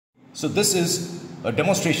So this is a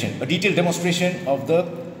demonstration, a detailed demonstration of the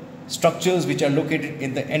structures which are located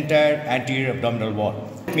in the entire anterior abdominal wall.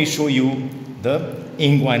 Let me show you the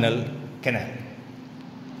inguinal canal.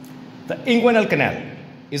 The inguinal canal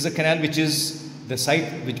is a canal which is the site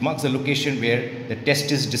which marks the location where the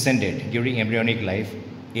testis descended during embryonic life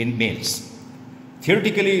in males.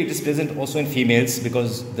 Theoretically, it is present also in females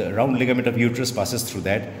because the round ligament of uterus passes through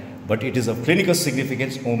that, but it is of clinical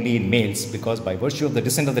significance only in males because by virtue of the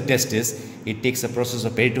descent of the testis, it takes a process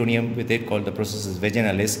of peritoneum with it called the processus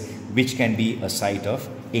vaginalis, which can be a site of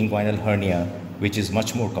inguinal hernia, which is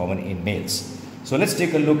much more common in males. So let's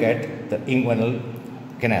take a look at the inguinal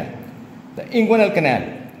canal. The inguinal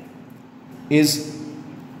canal is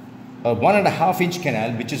a 1.5 inch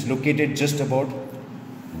canal which is located just about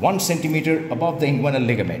 1 centimeter above the inguinal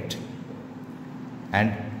ligament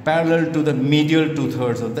and parallel to the medial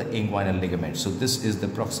 2/3 of the inguinal ligament. So this is the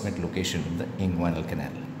proximate location of the inguinal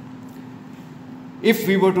canal. If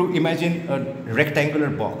we were to imagine a rectangular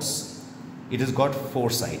box, it has got 4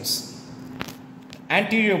 sides.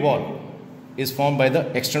 Anterior wall is formed by the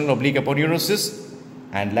external oblique aponeurosis,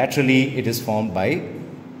 and laterally it is formed by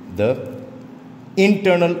the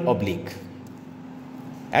internal oblique.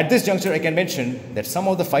 At this juncture, I can mention that some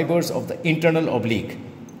of the fibers of the internal oblique,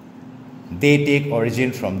 they take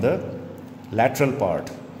origin from the lateral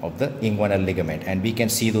part of the inguinal ligament, and we can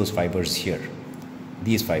see those fibers here,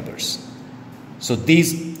 these fibers. So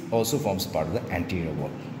these also forms part of the anterior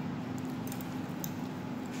wall.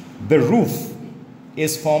 The roof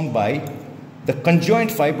is formed by the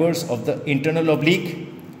conjoint fibers of the internal oblique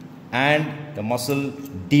and the muscle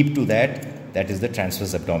deep to that, that is the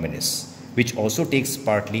transverse abdominis, which also takes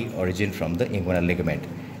partly origin from the inguinal ligament.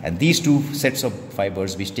 And these two sets of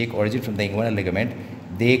fibers which take origin from the inguinal ligament,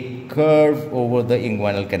 they curve over the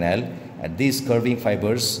inguinal canal, and these curving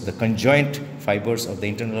fibers, the conjoint fibers of the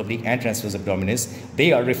internal oblique and transverse abdominis,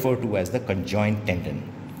 they are referred to as the conjoint tendon.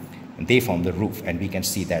 And they form the roof, and we can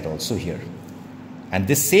see that also here. And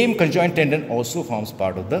this same conjoint tendon also forms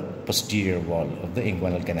part of the posterior wall of the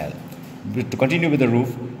inguinal canal. To continue with the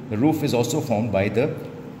roof is also formed by the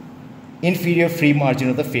inferior free margin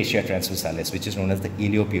of the fascia transversalis, which is known as the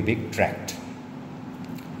iliopubic tract.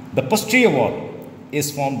 The posterior wall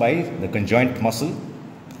is formed by the conjoint muscle,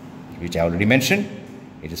 which I already mentioned.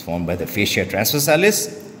 It is formed by the fascia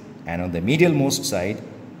transversalis, and on the medial most side,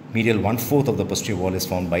 medial 1/4 of the posterior wall is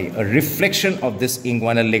formed by a reflection of this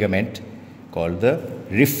inguinal ligament called the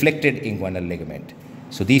reflected inguinal ligament.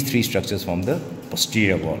 So these 3 structures form the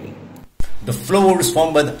posterior wall. The floor is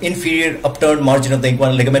formed by the inferior upturned margin of the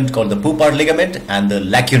inguinal ligament called the Poupard ligament and the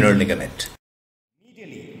lacunar ligament.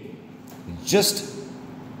 Medially, just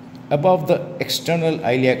above the external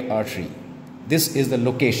iliac artery, this is the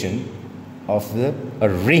location of a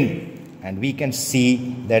ring, and we can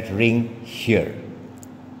see that ring here.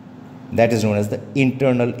 That is known as the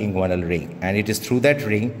internal inguinal ring, and it is through that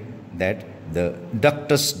ring that the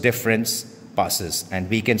ductus deferens passes, and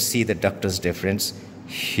we can see the ductus deferens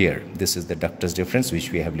here. This is the ductus deferens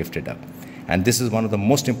which we have lifted up, and this is one of the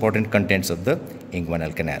most important contents of the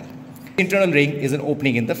inguinal canal. Internal ring is an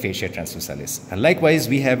opening in the fascia transversalis, and likewise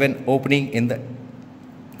we have an opening in the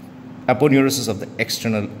aponeurosis of the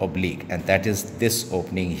external oblique, and that is this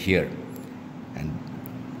opening here, and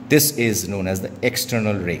this is known as the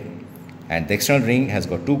external ring. And the external ring has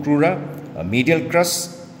got 2 crura, a medial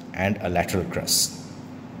crus and a lateral crus,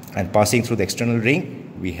 and passing through the external ring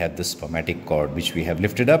we have the spermatic cord which we have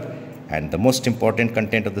lifted up, and the most important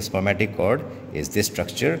content of the spermatic cord is this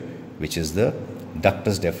structure, which is the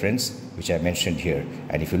ductus deferens, which I mentioned here.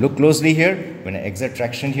 And if you look closely here, when I exert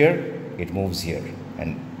traction here, it moves here,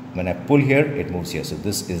 and when I pull here, it moves here. So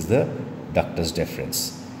this is the ductus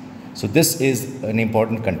deferens. So this is an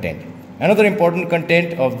important content. Another important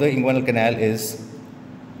content of the inguinal canal is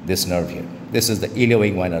this nerve here. This is the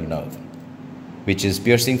ilioinguinal nerve, which is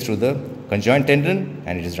piercing through the conjoint tendon,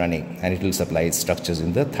 and it is running, and it will supply its structures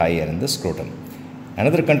in the thigh and in the scrotum.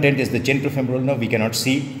 Another content is the genitofemoral nerve we cannot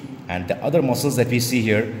see, and the other muscles that we see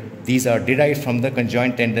here, these are derived from the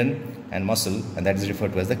conjoint tendon and muscle, and that is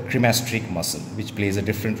referred to as the cremasteric muscle, which plays a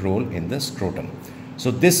different role in the scrotum. So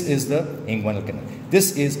this is the inguinal canal.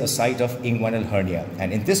 This is a site of inguinal hernia,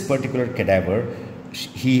 and in this particular cadaver,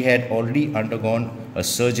 he had already undergone a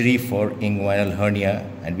surgery for inguinal hernia,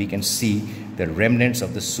 and we can see the remnants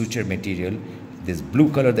of the suture material. This blue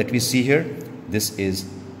color that we see here, this is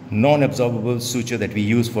non-absorbable suture that we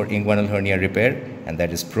use for inguinal hernia repair, and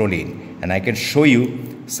that is proline. And I can show you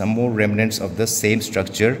some more remnants of the same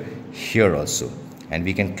structure here also, and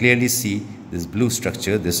we can clearly see this blue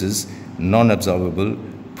structure. This is non-absorbable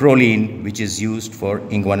proline, which is used for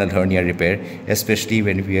inguinal hernia repair, especially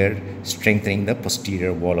when we are strengthening the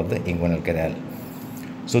posterior wall of the inguinal canal.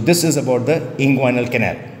 So this is about the inguinal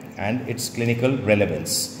canal and its clinical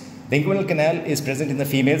relevance. The inguinal canal is present in the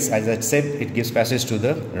females. As I said, it gives passage to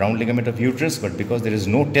the round ligament of uterus, but because there is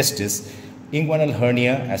no testis, inguinal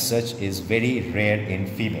hernia as such is very rare in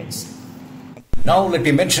females. Now let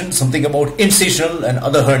me mention something about incisional and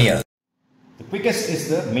other hernias. The quickest is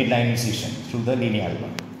the midline incision through the linea alba.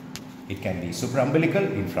 It can be supraumbilical,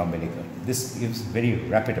 infraumbilical. This gives very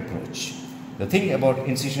rapid approach. The thing about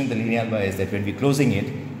incision in the linea alba is that when we're closing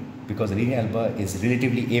it, because the linea alba is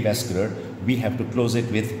relatively avascular, we have to close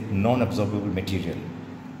it with non-absorbable material.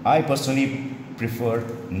 I personally prefer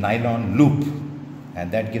nylon loop,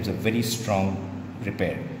 and that gives a very strong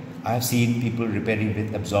repair. I have seen people repairing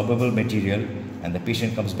with absorbable material and the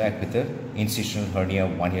patient comes back with an incisional hernia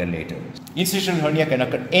 1 year later. Incisional hernia can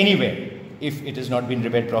occur anywhere if it has not been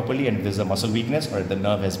repaired properly and there's a muscle weakness or the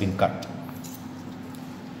nerve has been cut.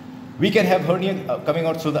 We can have hernia coming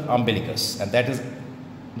out through the umbilicus, and that is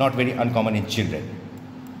not very uncommon in children.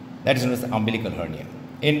 That is known as the umbilical hernia.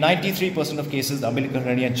 In 93% of cases, the umbilical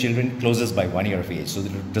hernia in children closes by 1 year of age, so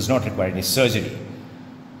it does not require any surgery.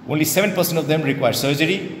 Only 7% of them require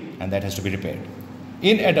surgery, and that has to be repaired.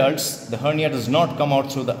 In adults, the hernia does not come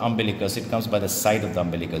out through the umbilicus, it comes by the side of the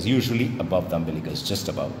umbilicus, usually above the umbilicus, just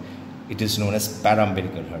above. It is known as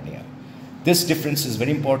paraumbilical hernia. This difference is very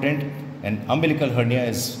important, and umbilical hernia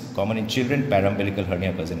is common in children, paraumbilical hernia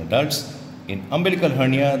occurs in adults. In umbilical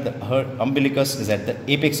hernia, the umbilicus is at the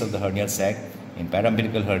apex of the hernial sac. In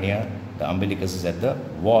paraumbilical hernia, the umbilicus is at the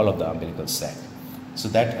wall of the umbilical sac. So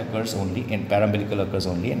that occurs only in paraumbilical occurs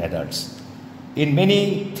only in adults. In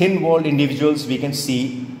many thin-walled individuals, we can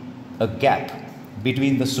see a gap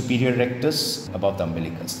between the superior rectus above the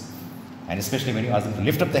umbilicus. And especially when you ask them to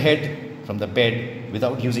lift up the head from the bed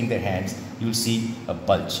without using their hands, you will see a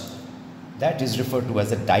bulge. That is referred to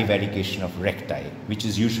as a divarication of recti, which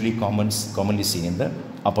is usually commonly seen in the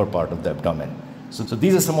upper part of the abdomen. So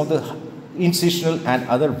these are some of the incisional and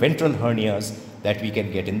other ventral hernias that we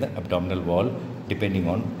can get in the abdominal wall, depending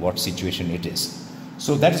on what situation it is.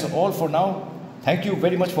 So that is all for now. Thank you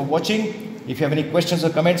very much for watching. If you have any questions or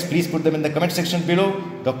comments, please put them in the comment section below.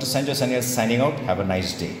 Dr. Sanjoy Sanyal signing out. Have a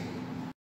nice day.